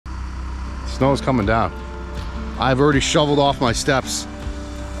Snow is coming down. I've already shoveled off my steps,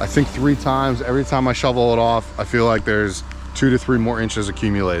 I think 3 times. Every time I shovel it off, I feel like there's 2 to 3 more inches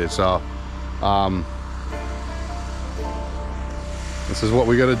accumulated. So this is what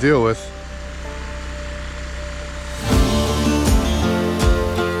we got to deal with.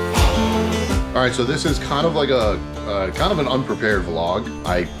 All right, so this is kind of like a kind of an unprepared vlog.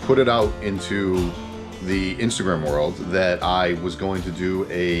 I put it out into the Instagram world that I was going to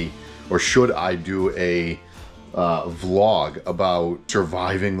do or should I do a vlog about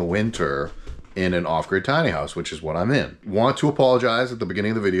surviving the winter in an off-grid tiny house, which is what I'm in. Want to apologize at the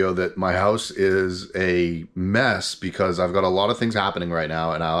beginning of the video that my house is a mess because I've got a lot of things happening right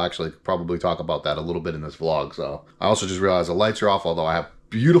now, and I'll actually probably talk about that a little bit in this vlog. So I also just realized the lights are off, although I have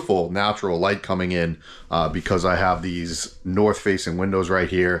beautiful natural light coming in because I have these north-facing windows right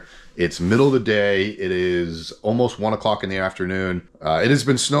here. It's middle of the day. It is almost 1 o'clock in the afternoon. It has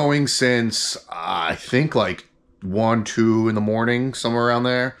been snowing since I think like 1, 2 in the morning, somewhere around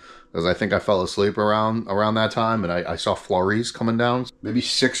there, because I think I fell asleep around that time, and I saw flurries coming down. Maybe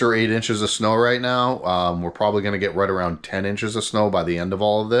 6 or 8 inches of snow right now. We're probably going to get right around 10 inches of snow by the end of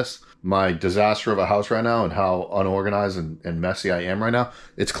all of this. My disaster of a house right now and how unorganized and messy I am right now,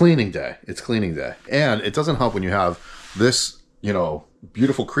 it's cleaning day. It's cleaning day. And it doesn't help when you have this, you know,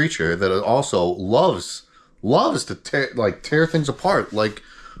 beautiful creature that also loves to tear things apart, like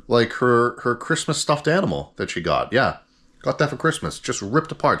her Christmas stuffed animal that she got. Yeah, got that for Christmas, just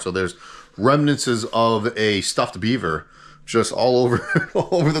ripped apart. So there's remnants of a stuffed beaver just all over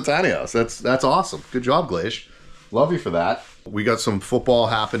all over the tiny house. That's awesome. Good job, Glaze. Love you for that. We got some football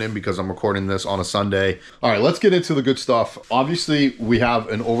happening because I'm recording this on a Sunday. All right, let's get into the good stuff. Obviously, we have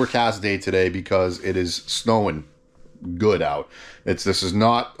an overcast day today because it is snowing good out. This is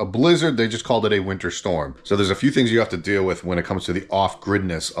not a blizzard. They just called it a winter storm. So there's a few things you have to deal with when it comes to the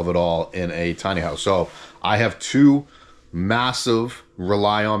off-gridness of it all in a tiny house. So I have 2 massive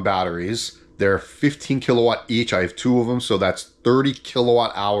ReLion batteries. They're 15 kilowatt each. I have 2 of them. So that's 30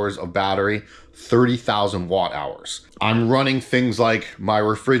 kilowatt hours of battery, 30,000 watt hours. I'm running things like my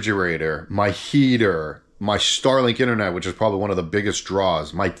refrigerator, my heater, my Starlink internet, which is probably one of the biggest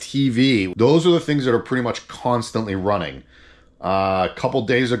draws, my TV. Those are the things that are pretty much constantly running. A couple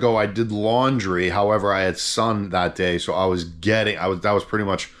days ago, I did laundry. However, I had sun that day, so that was pretty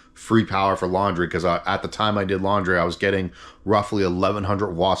much free power for laundry, because at the time I did laundry, I was getting roughly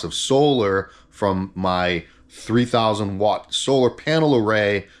 1,100 watts of solar from my 3,000 watt solar panel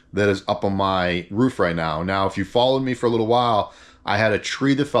array that is up on my roof right now. Now, if you followed me for a little while, I had a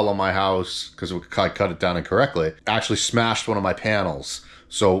tree that fell on my house because I cut it down incorrectly. Actually smashed one of my panels.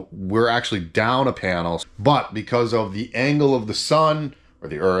 So we're actually down a panel, but because of the angle of the sun or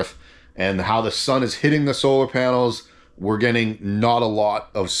the earth and how the sun is hitting the solar panels, we're getting not a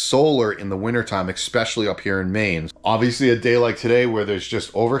lot of solar in the wintertime, especially up here in Maine. Obviously, a day like today where there's just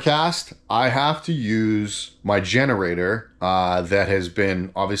overcast, I have to use my generator that has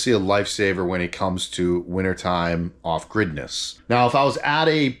been obviously a lifesaver when it comes to wintertime off-gridness. Now, if I was at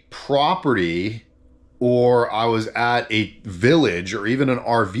a property or I was at a village or even an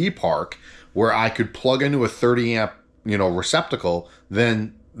RV park where I could plug into a 30 amp, receptacle,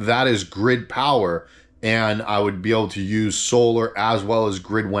 then that is grid power. And I would be able to use solar as well as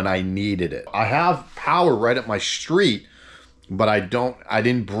grid when I needed it. I have power right at my street, but I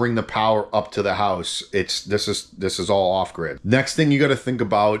didn't bring the power up to the house. This is all off grid. Next thing you got to think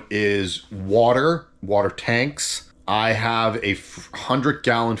about is water tanks. I have a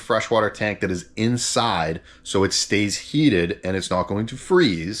 100-gallon freshwater tank that is inside, so it stays heated and it's not going to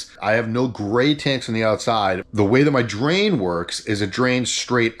freeze. I have no gray tanks on the outside. The way that my drain works is it drains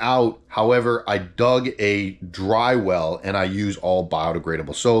straight out. However, I dug a dry well and I use all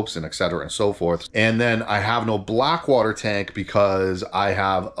biodegradable soaps and etc. and so forth. And then I have no black water tank because I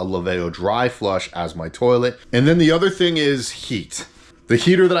have a Laveo dry flush as my toilet. And then the other thing is heat. The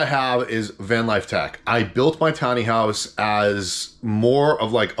heater that I have is Van Life Tech. I built my tiny house as more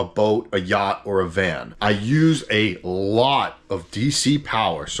of like a boat, a yacht, or a van. I use a lot of DC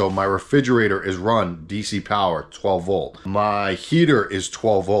power. So my refrigerator is run DC power, 12 volt. My heater is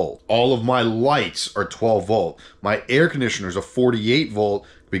 12 volt. All of my lights are 12 volt. My air conditioner is a 48 volt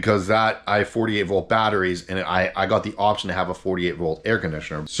because I have 48 volt batteries and I got the option to have a 48 volt air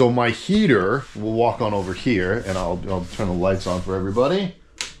conditioner. So my heater, we'll walk on over here and I'll turn the lights on for everybody.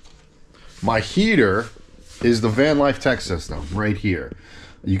 My heater is the Van Life Tech system right here.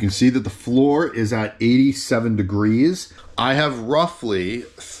 You can see that the floor is at 87 degrees. I have roughly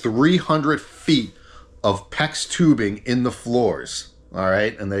 300 feet of PEX tubing in the floors, all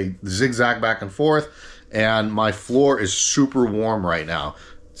right? And they zigzag back and forth, and my floor is super warm right now.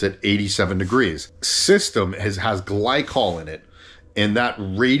 It's at 87 degrees. System has glycol in it, and that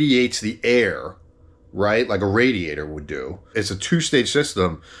radiates the air, right? Like a radiator would do. It's a 2-stage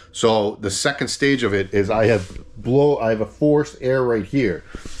system. So the second stage of it is I have a forced air right here.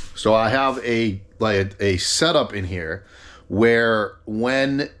 So I have a setup in here where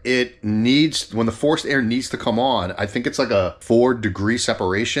when the forced air needs to come on, I think it's like a 4-degree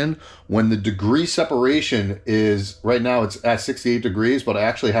separation. When the degree separation is, right now it's at 68 degrees, but I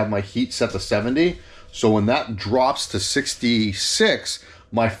actually have my heat set to 70. So when that drops to 66,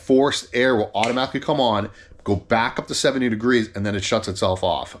 my forced air will automatically come on, go back up to 70 degrees, and then it shuts itself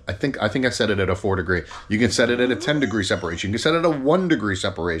off. I think I set it at a 4-degree. You can set it at a 10-degree separation. You can set it at a 1-degree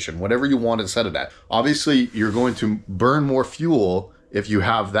separation, whatever you want to set it at. Obviously, you're going to burn more fuel if you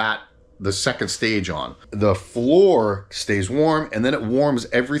have the second stage on. The floor stays warm, and then it warms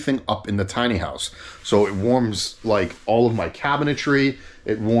everything up in the tiny house. So it warms like all of my cabinetry.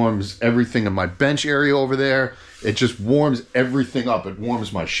 It warms everything in my bench area over there. It just warms everything up. It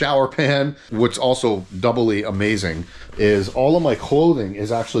warms my shower pan. What's also doubly amazing is all of my clothing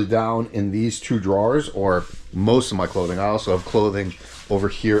is actually down in these 2 drawers, or most of my clothing. I also have clothing over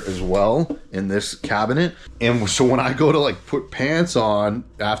here as well in this cabinet. And so when I go to like put pants on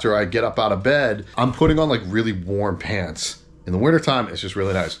after I get up out of bed, I'm putting on like really warm pants. In the wintertime, it's just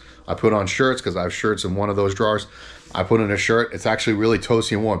really nice. I put on shirts because I have shirts in one of those drawers. I put in a shirt. It's actually really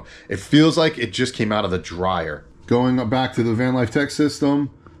toasty and warm. It feels like it just came out of the dryer. Going back to the Van Life Tech system,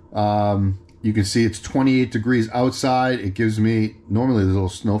 you can see it's 28 degrees outside. It gives me, normally there's little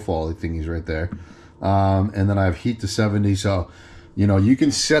snowfall thingies right there. And then I have heat to 70. So, you know, you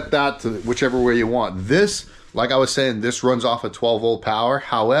can set that to whichever way you want. This, like I was saying, this runs off of 12-volt power.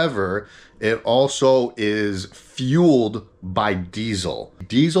 However, it also is fueled by diesel.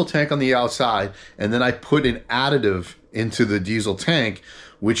 Diesel tank on the outside, and then I put an additive into the diesel tank,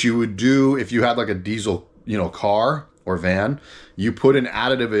 which you would do if you had like a diesel, you know, car or van. You put an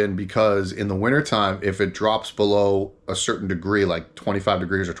additive in because in the wintertime, if it drops below a certain degree, like 25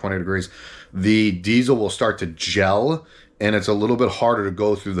 degrees or 20 degrees, the diesel will start to gel, and it's a little bit harder to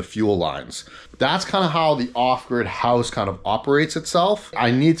go through the fuel lines. That's kind of how the off-grid house kind of operates itself.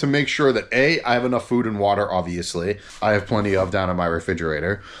 I need to make sure that A, I have enough food and water, obviously. I have plenty of down in my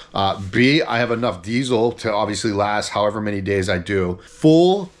refrigerator. B, I have enough diesel to obviously last however many days I do.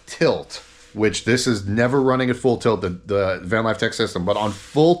 Full tilt, which this is never running at full tilt, the Van Life Tech system, but on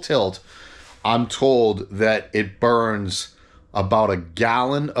full tilt, I'm told that it burns about a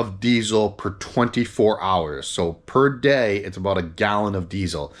gallon of diesel per 24 hours. So per day, it's about a gallon of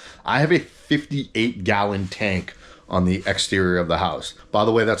diesel. I have a 58-gallon tank on the exterior of the house. By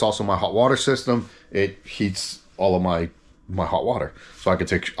the way, that's also my hot water system. It heats all of my hot water. So I could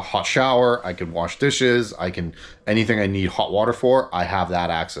take a hot shower, I can wash dishes, anything I need hot water for, I have that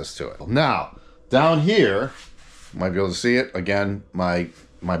access to it. Now, down here, you might be able to see it. Again, my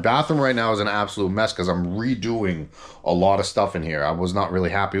bathroom right now is an absolute mess because I'm redoing a lot of stuff in here. I was not really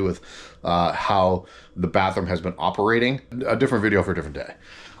happy with how the bathroom has been operating. A different video for a different day.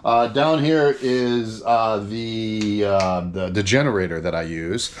 Down here is the generator that I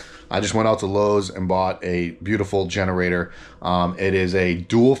use. I just went out to Lowe's and bought a beautiful generator. It is a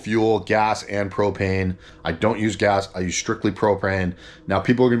dual fuel, gas and propane. I don't use gas, I use strictly propane. Now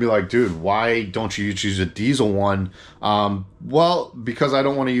people are gonna be like, dude, why don't you use a diesel one? Well, because I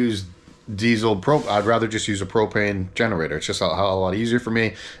don't wanna use diesel, I'd rather just use a propane generator. It's just a lot easier for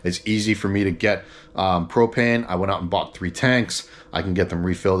me. It's easy for me to get propane. I went out and bought 3 tanks. I can get them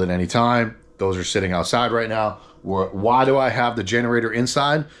refilled at any time. Those are sitting outside right now. Why do I have the generator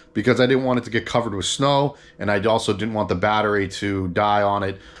inside? Because I didn't want it to get covered with snow, and I also didn't want the battery to die on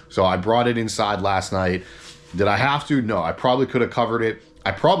it. So I brought it inside last night. Did I have to? No, I probably could have covered it. I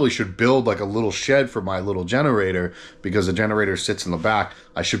probably should build like a little shed for my little generator because the generator sits in the back.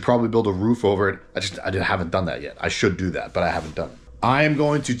 I should probably build a roof over it. I haven't done that yet. I should do that, but I haven't done it. I am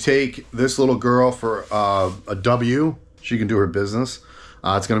going to take this little girl for a W. She can do her business.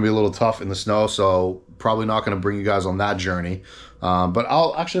 It's going to be a little tough in the snow, so probably not going to bring you guys on that journey. But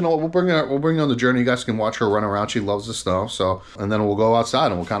I'll actually know we'll bring you on the journey. You guys can watch her run around. She loves the snow. So, and then we'll go outside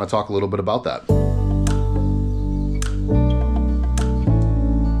and we'll kind of talk a little bit about that.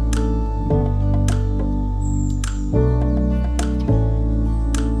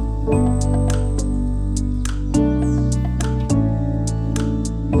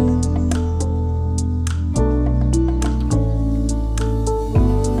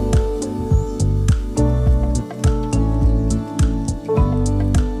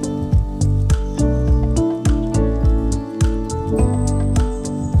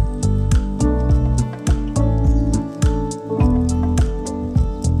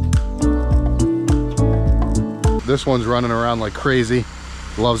 This one's running around like crazy.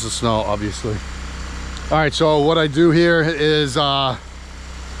 Loves the snow, obviously. All right, so what I do here is I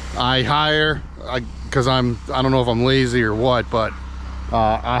hire, because I don't know if I'm lazy or what, but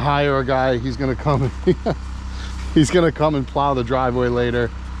I hire a guy. He's gonna come he's gonna come and plow the driveway later.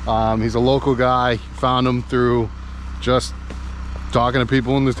 He's a local guy. Found him through just talking to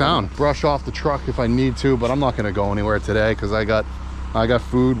people in the town. Brush off the truck if I need to, but I'm not gonna go anywhere today because I got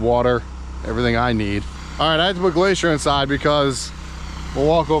food, water, everything I need. All right, I had to put Glacier inside because we'll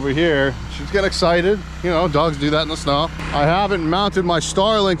walk over here. She's getting excited. You know, dogs do that in the snow. I haven't mounted my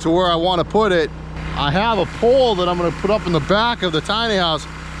Starlink to where I want to put it. I have a pole that I'm going to put up in the back of the tiny house,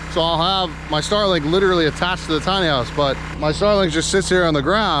 so I'll have my Starlink literally attached to the tiny house, but my Starlink just sits here on the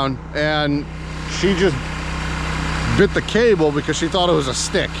ground, and she just bit the cable because she thought it was a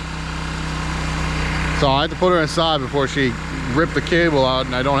stick. So I had to put her inside before she ripped the cable out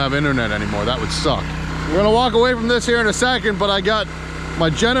and I don't have internet anymore. That would suck. We're gonna walk away from this here in a second, but my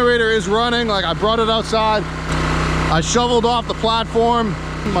generator is running. Like, I brought it outside. I shoveled off the platform.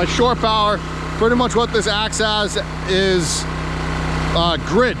 My shore power, pretty much what this acts as is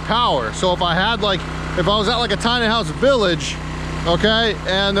grid power. So if I was at like a tiny house village, okay,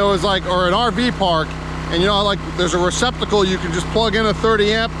 and there was like, or an RV park, and you know, like there's a receptacle, you can just plug in a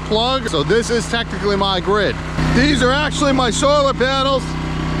 30 amp plug. So this is technically my grid. These are actually my solar panels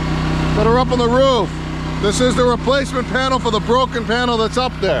that are up on the roof. This is the replacement panel for the broken panel that's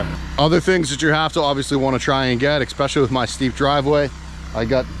up there. Other things that you have to obviously want to try and get, especially with my steep driveway, I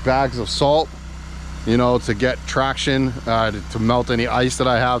got bags of salt, you know, to get traction, to melt any ice that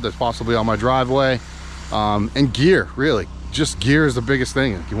I have that's possibly on my driveway. And gear, really. Just gear is the biggest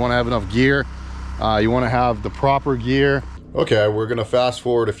thing. You want to have enough gear. You want to have the proper gear. Okay, we're going to fast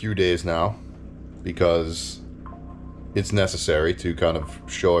forward a few days now because it's necessary to kind of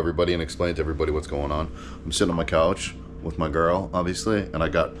show everybody and explain to everybody what's going on. I'm sitting on my couch with my girl, obviously, and I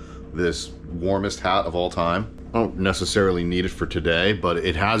got this warmest hat of all time. I don't necessarily need it for today, but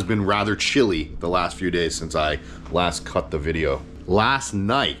it has been rather chilly the last few days since I last cut the video. Last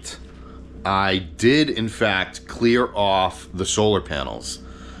night, I did in fact clear off the solar panels.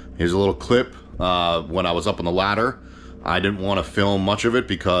 Here's a little clip when I was up on the ladder. I didn't want to film much of it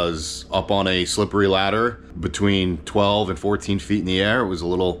because up on a slippery ladder between 12 and 14 feet in the air, it was a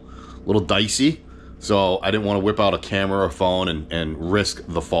little dicey. So I didn't want to whip out a camera or phone and risk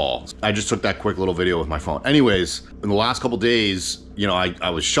the fall. I just took that quick little video with my phone. Anyways, in the last couple days, you know, I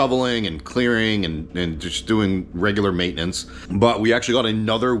was shoveling and clearing and just doing regular maintenance. But we actually got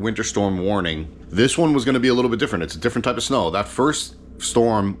another winter storm warning. This one was going to be a little bit different. It's a different type of snow. That first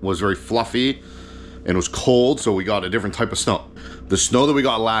storm was very fluffy and it was cold, so we got a different type of snow. The snow that we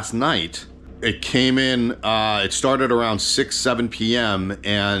got last night, it came in, it started around 6, 7 p.m.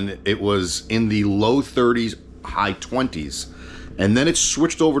 and it was in the low 30s, high 20s. And then it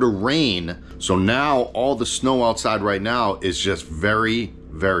switched over to rain. So now all the snow outside right now is just very,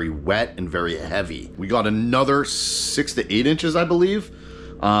 very wet and very heavy. We got another 6 to 8 inches, I believe.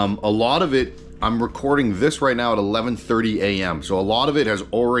 A lot of it, I'm recording this right now at 11:30 a.m. So a lot of it has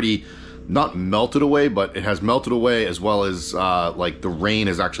already not melted away, but it has melted away, as well as like the rain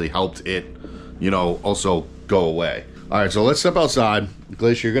has actually helped it, you know, also go away. All right, so let's step outside.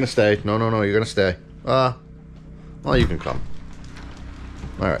 Glacier, you're gonna stay. No, you're gonna stay. Well, you can come.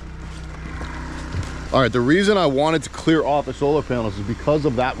 All right, the reason I wanted to clear off the solar panels is because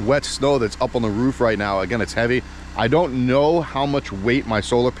of that wet snow that's up on the roof right now. Again, it's heavy. I don't know how much weight my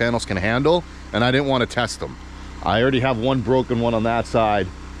solar panels can handle, and I didn't want to test them. I already have one broken one on that side,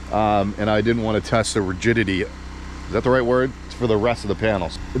 and I didn't want to test the rigidity. Is that the right word? It's for the rest of the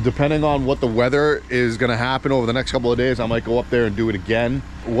panels. Depending on what the weather is going to happen over the next couple of days, I might go up there and do it again.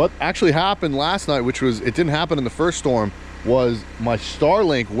 What actually happened last night, which was, it didn't happen in the first storm, was my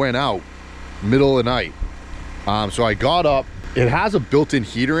Starlink went out middle of the night. So I got up. It has a built-in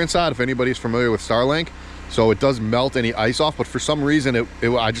heater inside, if anybody's familiar with Starlink. So it does melt any ice off, but for some reason,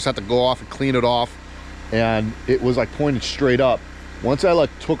 I just had to go off and clean it off, and it was like pointed straight up. Once I like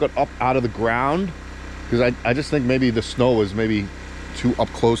took it up out of the ground, because I just think maybe the snow was maybe too up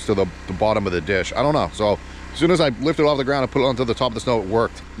close to the bottom of the dish. I don't know. So as soon as I lifted it off the ground and put it onto the top of the snow, it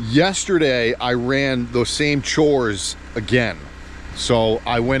worked. Yesterday, I ran those same chores again. So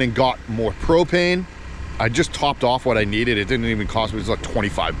I went and got more propane. I just topped off what I needed. It didn't even cost me, it was like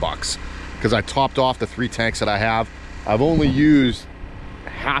 25 bucks. Because I topped off the 3 tanks that I have. I've only used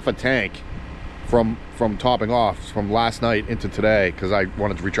half a tank from topping off from last night into today because I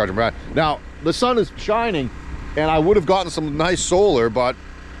wanted to recharge them back. Now, the sun is shining and I would have gotten some nice solar, but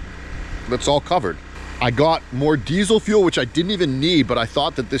it's all covered. I got more diesel fuel, which I didn't even need, but I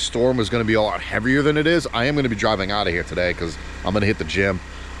thought that this storm was going to be a lot heavier than it is. I am going to be driving out of here today because I'm going to hit the gym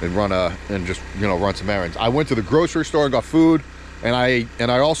and run some errands. I went to the grocery store and got food, and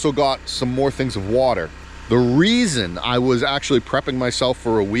I also got some more things of water. The reason I was actually prepping myself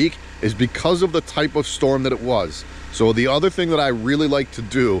for a week is because of the type of storm that it was. So the other thing that I really like to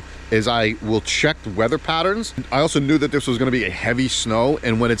do is I will check the weather patterns. I also knew that this was going to be a heavy snow,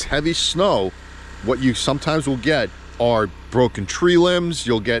 and when it's heavy snow, what you sometimes will get are broken tree limbs.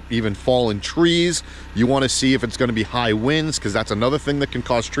 You'll get even fallen trees. You want to see if it's going to be high winds, because that's another thing that can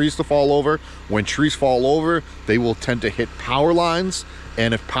cause trees to fall over. When trees fall over, they will tend to hit power lines,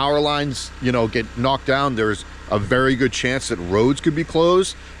 and if power lines, you know, get knocked down, there's a very good chance that roads could be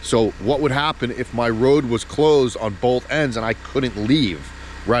closed. So what would happen if my road was closed on both ends and I couldn't leave,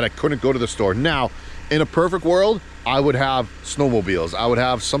 right? I couldn't go to the store. Now, in a perfect world, I would have snowmobiles. I would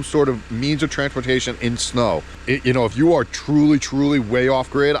have some sort of means of transportation in snow. You know, if you are truly way off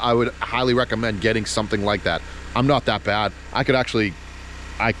grid, I would highly recommend getting something like that. I'm not that bad. I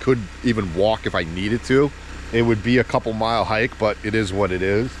could even walk if I needed to. It would be a couple mile hike, but it is what it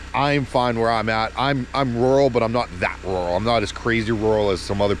is. I'm fine where I'm at. I'm rural, but I'm not that rural. I'm not as crazy rural as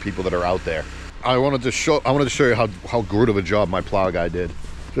some other people that are out there. I wanted to show you how good of a job my plow guy did.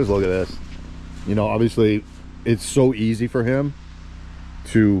 Just look at this. You know, obviously it's so easy for him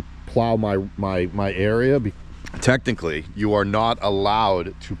to plow my area. Technically, you are not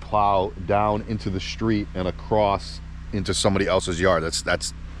allowed to plow down into the street and across into somebody else's yard.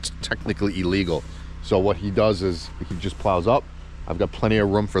 That's technically illegal. So what he does is he just plows up. I've got plenty of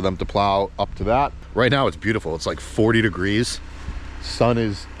room for them to plow up to that. Right now it's beautiful. It's like 40 degrees. Sun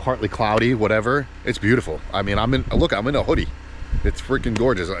is partly cloudy, whatever. It's beautiful. I mean, I'm in a hoodie. It's freaking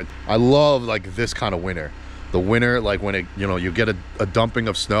gorgeous. I love like this kind of winter. The winter, like when it, you know, you get a dumping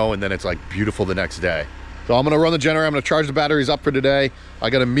of snow and then it's like beautiful the next day. So I'm gonna run the generator. I'm gonna charge the batteries up for today.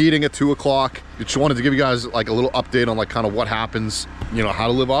 I got a meeting at 2 o'clock. Just wanted to give you guys like a little update on like kind of what happens, you know, how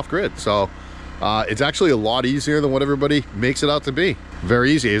to live off grid. So it's actually a lot easier than what everybody makes it out to be.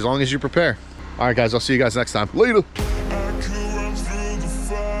 Very easy, as long as you prepare. All right, guys, I'll see you guys next time. Later.